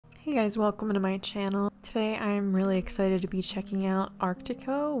Hey guys, welcome to my channel. Today I'm really excited to be checking out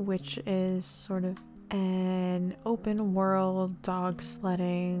Arctico, which is sort of an open world dog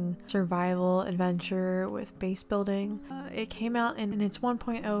sledding survival adventure with base building. It came out in its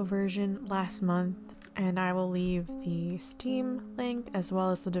 1.0 version last month, and I will leave the Steam link as well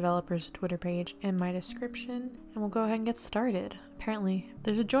as the developer's Twitter page in my description, and we'll go ahead and get started. Apparently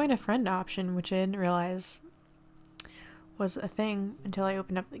there's a join a friend option, which I didn't realize was a thing until I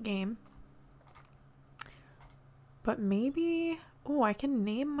opened up the game. But maybe, oh, I can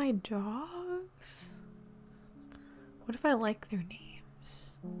name my dogs? What if I like their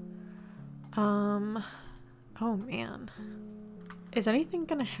names? Oh man. Is anything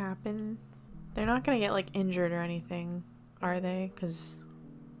gonna happen? They're not gonna get like injured or anything, are they? Because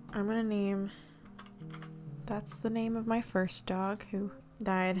I'm gonna name, that's the name of my first dog who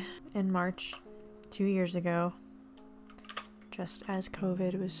died in March 2 years ago, just as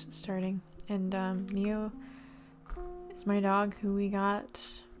COVID was starting. And Neo is my dog who we got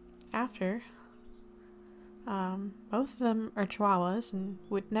after. Both of them are Chihuahuas and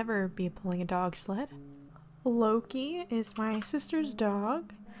would never be pulling a dog sled. Loki is my sister's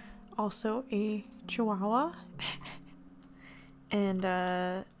dog, also a Chihuahua. And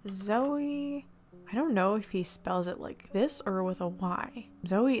Zoe, I don't know if he spells it like this or with a Y.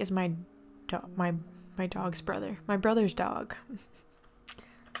 Zoe is my dog's brother, my brother's dog,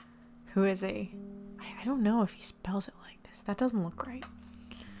 who is I don't know if he spells it like this. That doesn't look right.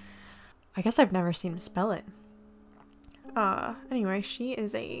 I guess I've never seen him spell it. Anyway, she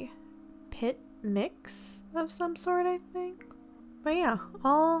is a pit mix of some sort, I think. But yeah,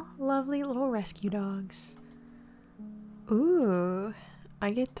 all lovely little rescue dogs. Ooh, I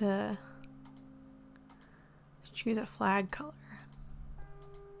get to choose a flag color.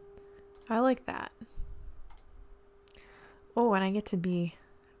 I like that. Oh, and I get to be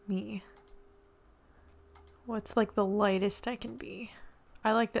me. What's like the lightest I can be?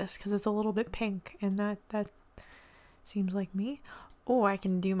 I like this because it's a little bit pink, and that seems like me. Oh, I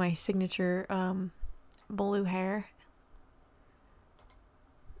can do my signature blue hair.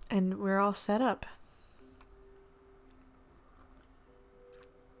 And we're all set up.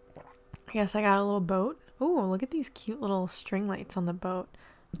 I guess I got a little boat. Oh, look at these cute little string lights on the boat.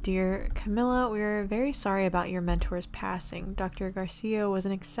 Dear Camilla, we are very sorry about your mentor's passing. Dr. Garcia was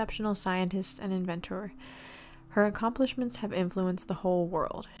an exceptional scientist and inventor. Her accomplishments have influenced the whole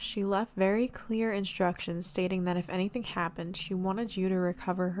world. She left very clear instructions stating that if anything happened, she wanted you to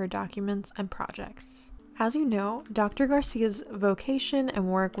recover her documents and projects. As you know, Dr. Garcia's vocation and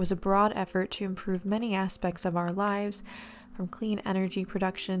work was a broad effort to improve many aspects of our lives, from clean energy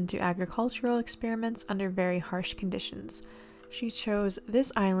production to agricultural experiments under very harsh conditions. She chose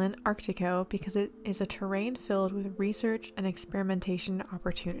this island, Arctico, because it is a terrain filled with research and experimentation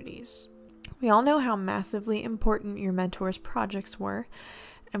opportunities. We all know how massively important your mentor's projects were,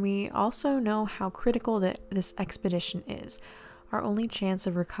 and we also know how critical this expedition is. Our only chance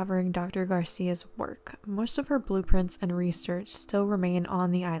of recovering Dr. Garcia's work. Most of her blueprints and research still remain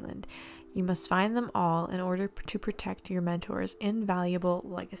on the island. You must find them all in order to protect your mentor's invaluable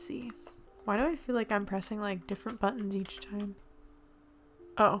legacy. Why do I feel like I'm pressing like different buttons each time?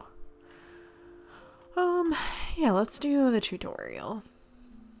 Oh. Yeah, let's do the tutorial.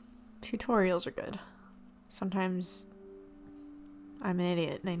 Tutorials are good. Sometimes I'm an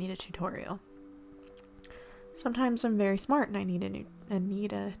idiot and I need a tutorial. Sometimes I'm very smart and I need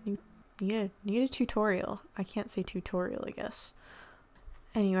a tutorial. I can't say tutorial, I guess.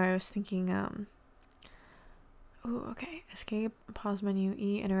 Anyway, I was thinking, oh, okay. Escape, pause menu,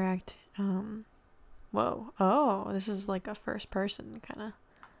 E, interact, whoa. Oh, this is like a first person kind of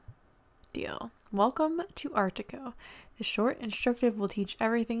deal. Welcome to Arctico. The short instructive will teach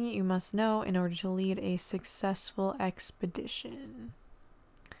everything you must know in order to lead a successful expedition.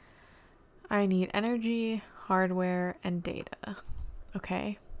 I need energy, hardware, and data.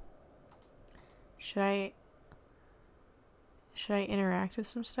 Okay. Should I interact with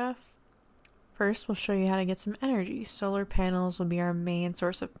some stuff? First, we'll show you how to get some energy. Solar panels will be our main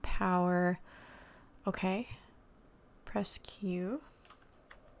source of power. Okay. Press Q.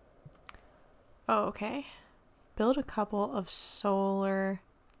 Oh, okay. Build a couple of solar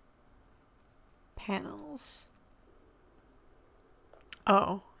panels.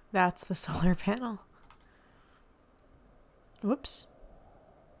 Oh, that's the solar panel. Whoops.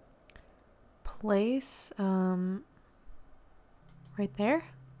 Place, right there.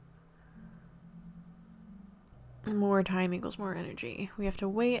 More time equals more energy. We have to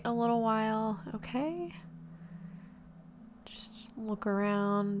wait a little while. Okay. Just look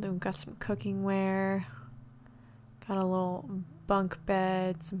around. We've got some cooking ware. Got a little bunk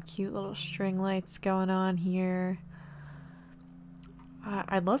bed, some cute little string lights going on here.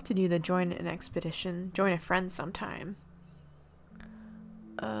 I'd love to do the join an expedition, join a friend sometime.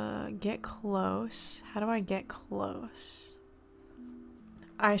 Get close. How do I get close?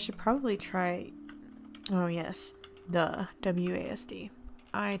 I should probably try, oh yes, the WASD.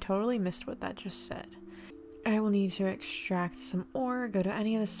 I totally missed what that just said. I will need to extract some ore, go to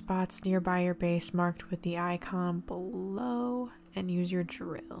any of the spots nearby your base marked with the icon below, and use your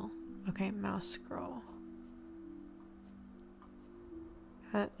drill. Okay, mouse scroll.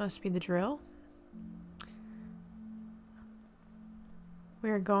 That must be the drill.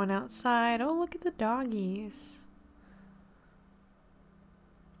 We're going outside. Oh, look at the doggies.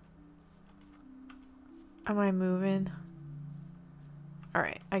 Am I moving?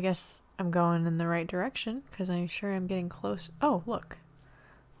 Alright, I guess I'm going in the right direction because I'm sure I'm getting close. Oh, look.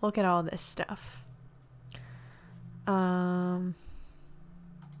 Look at all this stuff.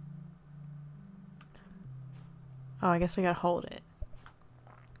 Oh, I guess I gotta hold it.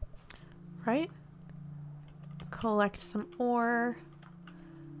 Right? Collect some ore.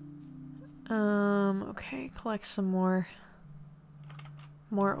 Okay, collect some more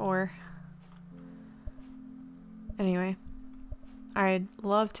ore. Anyway, I'd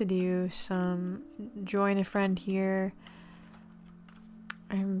love to do some join a friend here.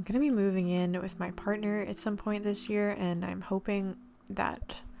 I'm gonna be moving in with my partner at some point this year, and I'm hoping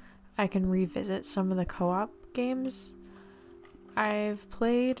that I can revisit some of the co-op games I've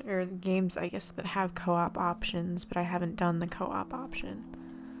played, or games I guess that have co-op options, but I haven't done the co-op option.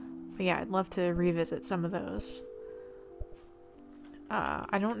 But yeah, I'd love to revisit some of those.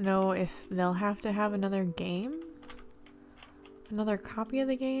 I don't know if they'll have to have another game, another copy of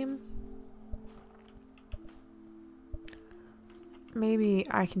the game. Maybe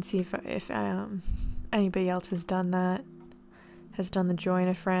I can see if anybody else has done that, has done the join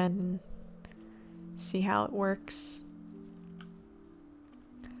a friend, and see how it works.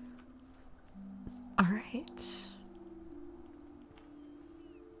 Alright.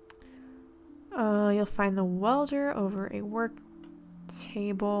 You'll find the welder over a work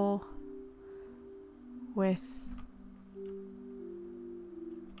table with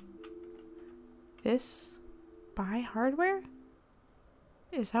this. Buy hardware?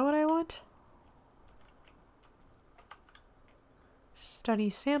 Is that what I want? Study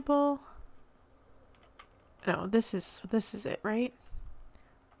sample. No, this is it, right?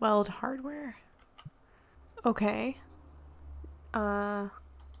 Weld hardware. Okay.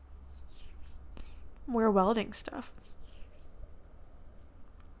 We're welding stuff.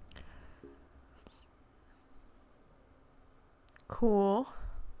 Cool.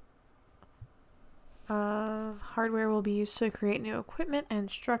 Hardware will be used to create new equipment and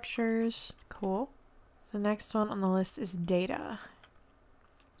structures. Cool. The next one on the list is data.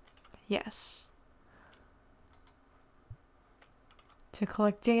 Yes. To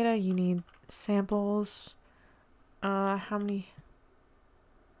collect data, you need samples. How many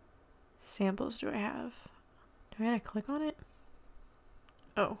samples do I have? Do I gotta click on it?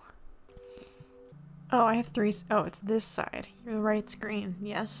 Oh. Oh, I have 3. Oh, it's this side. Your right screen.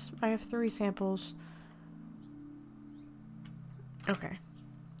 Yes, I have 3 samples. Okay.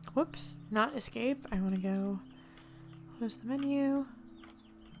 Whoops. Not escape. I want to go close the menu.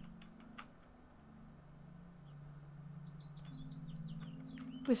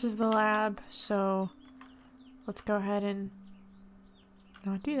 This is the lab, so let's go ahead and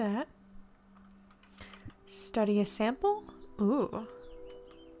not do that. Study a sample? Ooh.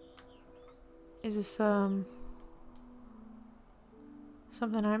 Is this something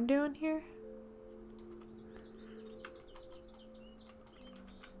I'm doing here?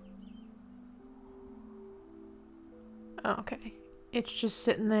 Oh, okay. It's just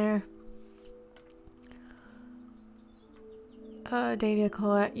sitting there.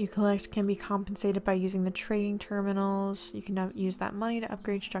 Data you collect can be compensated by using the trading terminals. You can now use that money to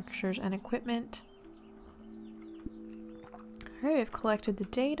upgrade structures and equipment. Alright, we've collected the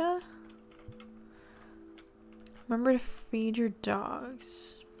data. Remember to feed your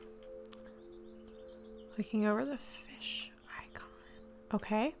dogs. Clicking over the fish icon.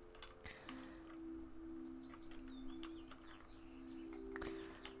 Okay.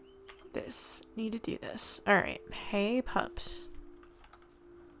 Need to do this. Alright, hey pups.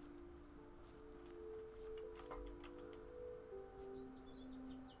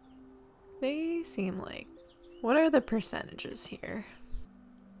 They seem like... What are the percentages here?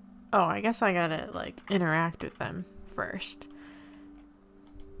 Oh, I guess I gotta, like, interact with them first.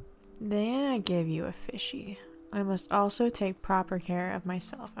 Then I give you a fishy. I must also take proper care of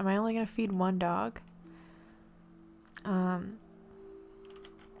myself. Am I only gonna feed one dog?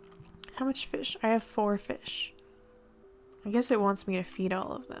 How much fish? I have 4 fish. I guess it wants me to feed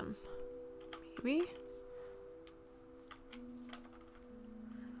all of them. Maybe?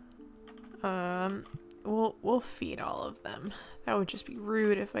 We'll feed all of them. That would just be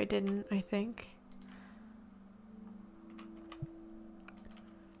rude if I didn't, I think.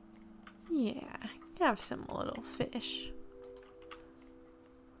 Yeah, have some little fish.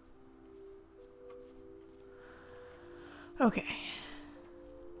 Okay.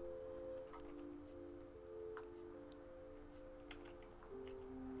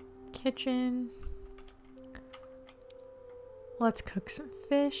 Kitchen. Let's cook some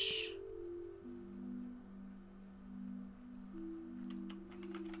fish.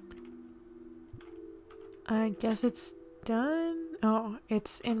 I guess it's done. Oh,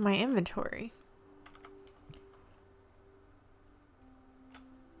 it's in my inventory.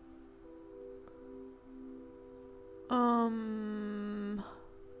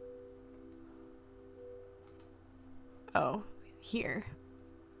 Oh, here.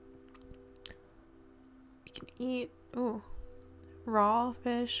 You can eat, ooh, raw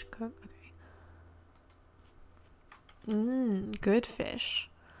fish, cook, okay. Good fish.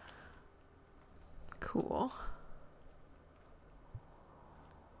 Cool.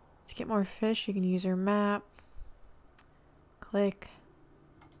 To get more fish, you can use your map. Click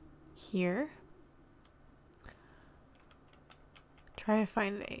here. Try to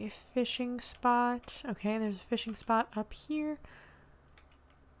find a fishing spot. Okay, there's a fishing spot up here.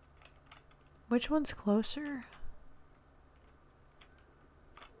 Which one's closer?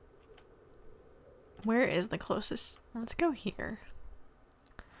 Where is the closest? Let's go here.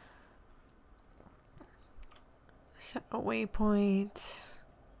 Set a waypoint.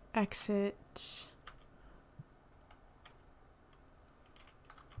 Exit.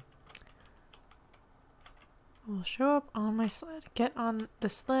 Will show up on my sled. Get on the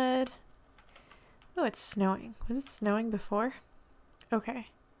sled. Oh, it's snowing. Was it snowing before? Okay.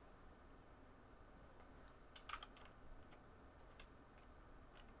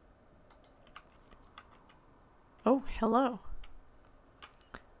 Oh, hello.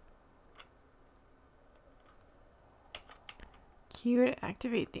 Q to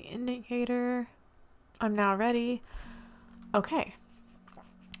activate the indicator. I'm now ready. Okay.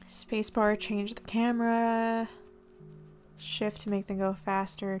 Spacebar, change the camera. Shift to make them go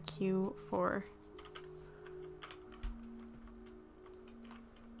faster. Q for...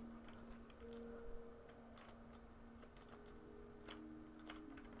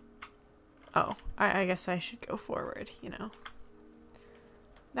 Oh, I guess I should go forward, you know.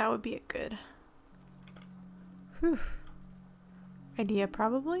 That would be a good idea,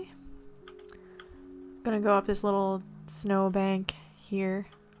 probably. Gonna go up this little snowbank here.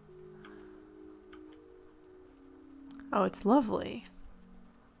 Oh, it's lovely.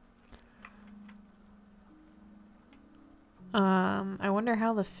 I wonder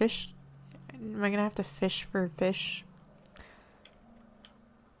how the fish... Am I gonna have to fish for fish?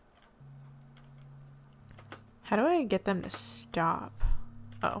 How do I get them to stop?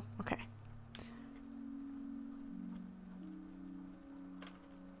 Oh, okay.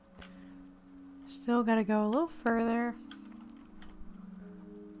 Still gotta go a little further.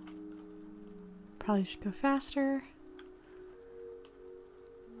 Probably should go faster.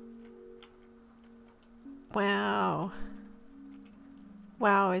 Wow.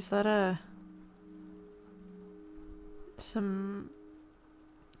 Wow, is that some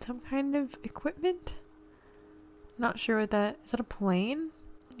kind of equipment? Not sure what that is. That a plane?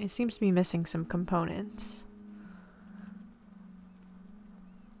 It seems to be missing some components.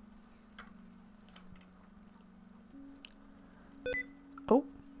 Oh.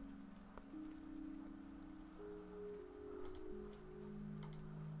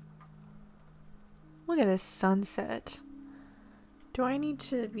 Look at this sunset. Do I need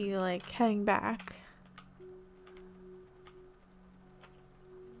to be like heading back?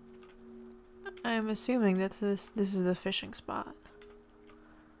 I'm assuming that this is the fishing spot.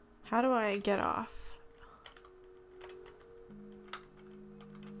 How do I get off?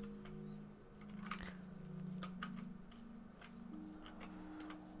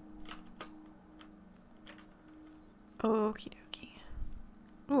 Okie dokie.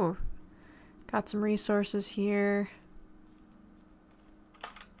 Ooh. Got some resources here.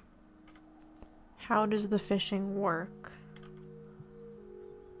 How does the fishing work?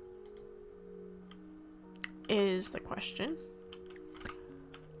 Is the question.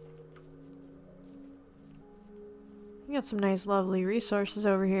 We got some nice lovely resources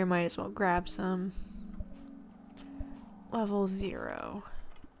over here, might as well grab some. Level 0.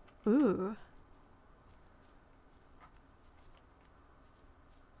 Ooh.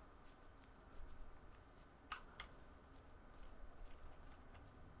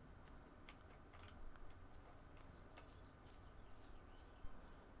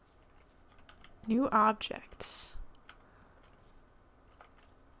 New objects.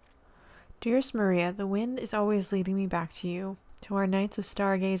 Dearest Maria, the wind is always leading me back to you, to our nights of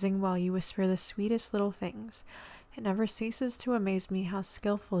stargazing while you whisper the sweetest little things. It never ceases to amaze me how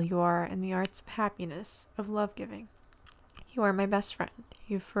skillful you are in the arts of happiness, of love-giving. You are my best friend.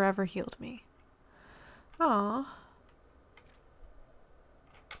 You've forever healed me. Aww.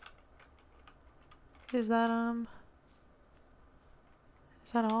 Is that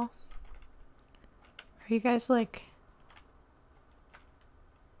all? Are you guys, like,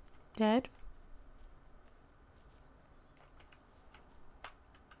 dead?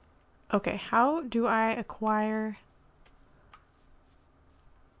 Okay, how do I acquire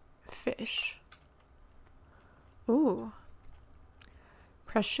fish? Ooh.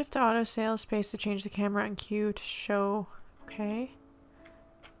 Press shift to auto sale, space to change the camera, and Q to show. Okay.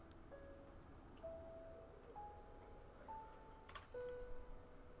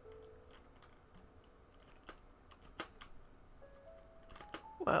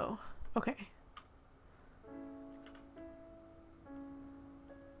 Whoa. Okay.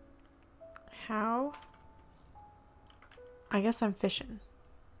 How? I guess I'm fishing.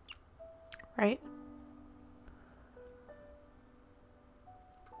 Right?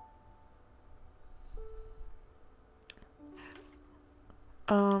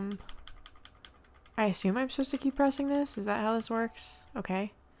 I assume I'm supposed to keep pressing this? Is that how this works?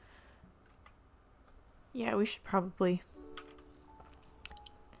 Okay. Yeah, we should probably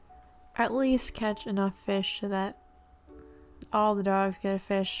at least catch enough fish so that all the dogs get a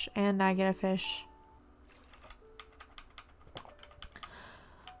fish and I get a fish.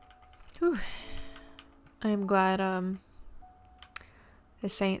 Whew. I am glad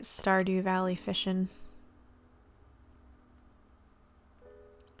this ain't Stardew Valley fishing.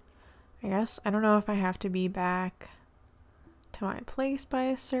 I guess. I don't know if I have to be back to my place by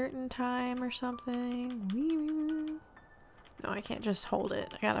a certain time or something. No, I can't just hold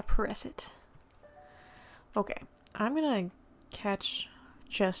it. I gotta press it. Okay. I'm gonna catch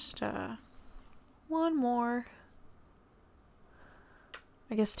just one more.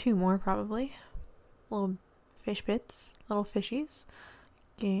 I guess two more probably. Little fish bits. Little fishies.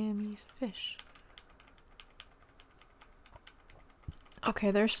 Give me some fish.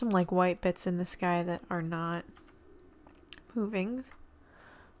 Okay, there's some like white bits in the sky that are not moving.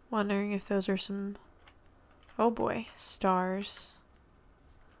 Wondering if those are some, oh boy, stars.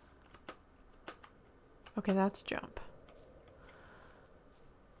 Okay, that's jump.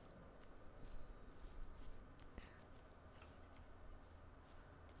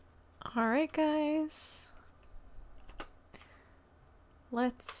 Alright guys.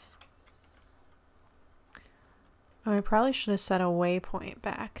 Let's... Oh, I probably should have set a waypoint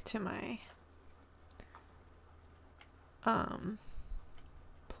back to my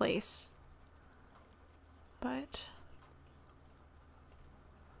place. But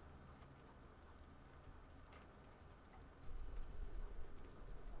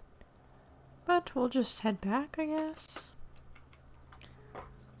we'll just head back, I guess.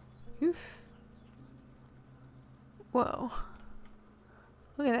 Oof. Whoa.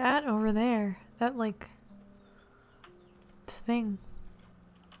 Look at that over there. That like thing.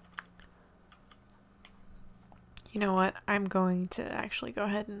 You know what? I'm going to actually go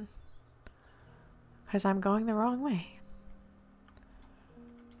ahead and, because I'm going the wrong way.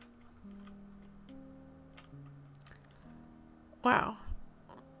 Wow.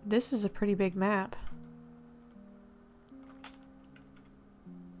 This is a pretty big map.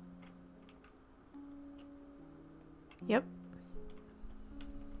 Yep.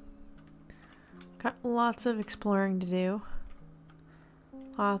 Got lots of exploring to do.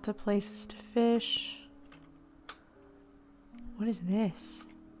 Lots of places to fish. What is this?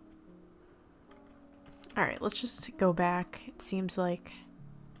 Alright, let's just go back. It seems like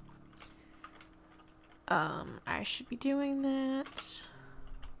I should be doing that.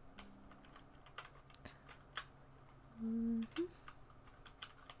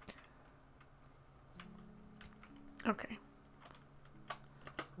 Okay.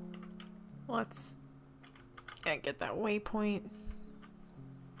 Let's get that waypoint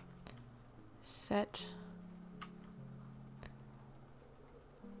set.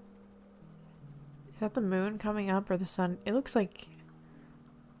 Is that the moon coming up or the sun? It looks like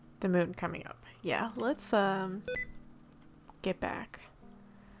the moon coming up. Yeah, let's get back.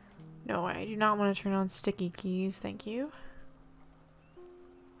 No, I do not want to turn on sticky keys, thank you.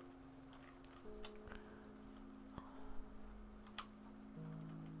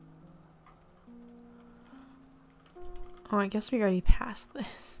 Oh, I guess we already passed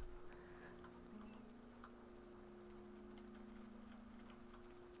this.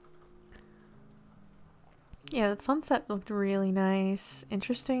 Yeah, that sunset looked really nice.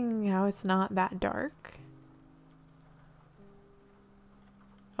 Interesting how it's not that dark.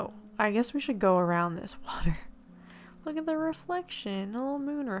 Oh, I guess we should go around this water. Look at the reflection, a little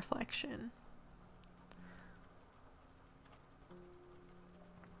moon reflection.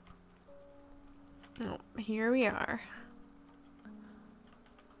 Oh, here we are.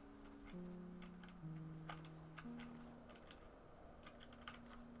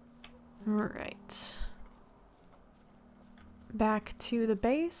 Right. Back to the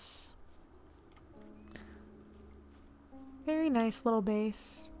base. Very nice little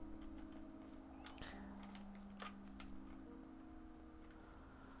base.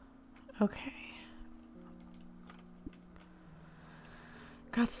 Okay.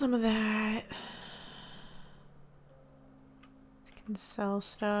 Got some of that. Can sell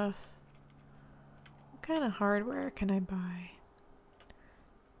stuff. What kind of hardware can I buy?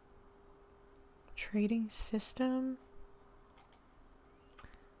 Trading system?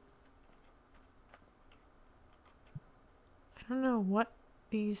 I don't know what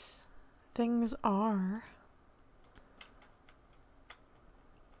these things are.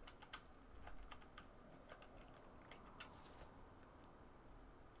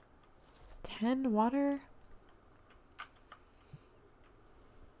 Water?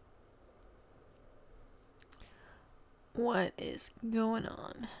 What is going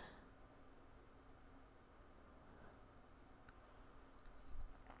on?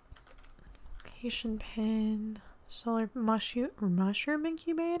 Location pin, solar mushroom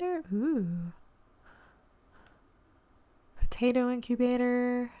incubator. Ooh. Potato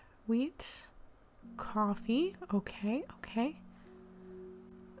incubator, wheat, coffee. Okay, okay.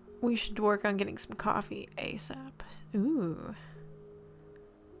 We should work on getting some coffee ASAP. Ooh.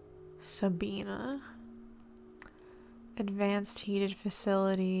 Sabina. Advanced heated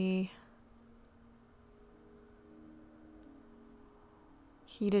facility.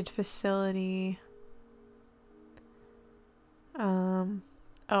 Heated facility. Oh,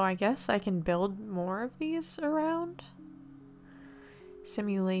 I guess I can build more of these around.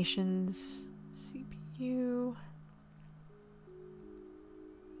 Simulations. CPU.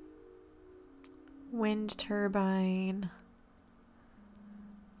 Wind turbine.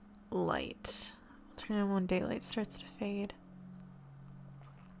 Light. I'll turn on when daylight starts to fade.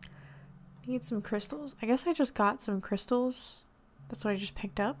 Need some crystals. I guess I just got some crystals. That's what I just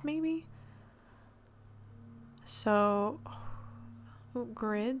picked up, maybe? So, oh,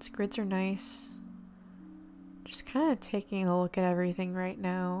 grids. Grids are nice. Just kind of taking a look at everything right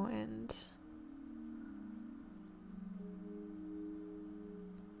now and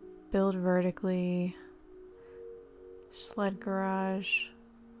build vertically. Sled garage.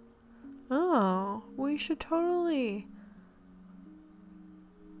 Oh, we should totally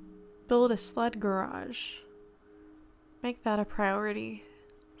build a sled garage. Make that a priority.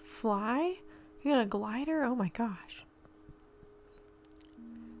 Fly? You got a glider? Oh my gosh.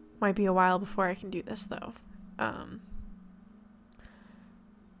 Might be a while before I can do this though.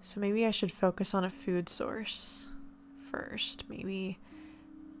 So maybe I should focus on a food source first. Maybe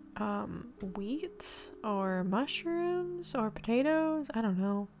wheat or mushrooms or potatoes? I don't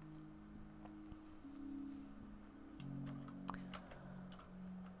know.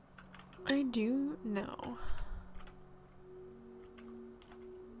 I do know.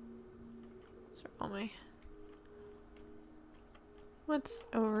 These are all my... What's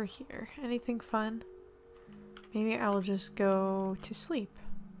over here? Anything fun? Maybe I will just go to sleep.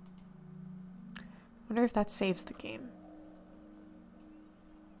 Wonder if that saves the game.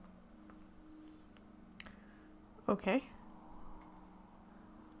 Okay.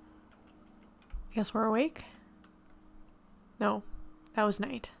 Guess we're awake? No, that was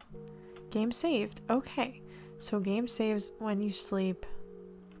night. Game saved. Okay. So game saves when you sleep.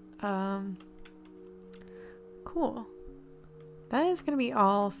 Cool. That is gonna be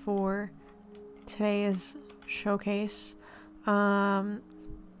all for today's showcase. Sort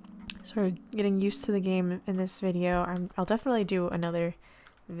of getting used to the game in this video. I'll definitely do another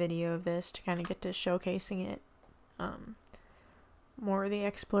video of this to kind of get to showcasing it. More the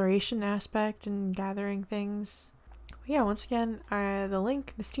exploration aspect and gathering things. But yeah, once again, the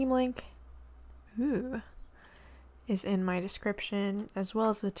Steam link, is in my description, as well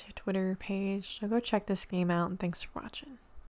as the Twitter page. So go check this game out, and thanks for watching.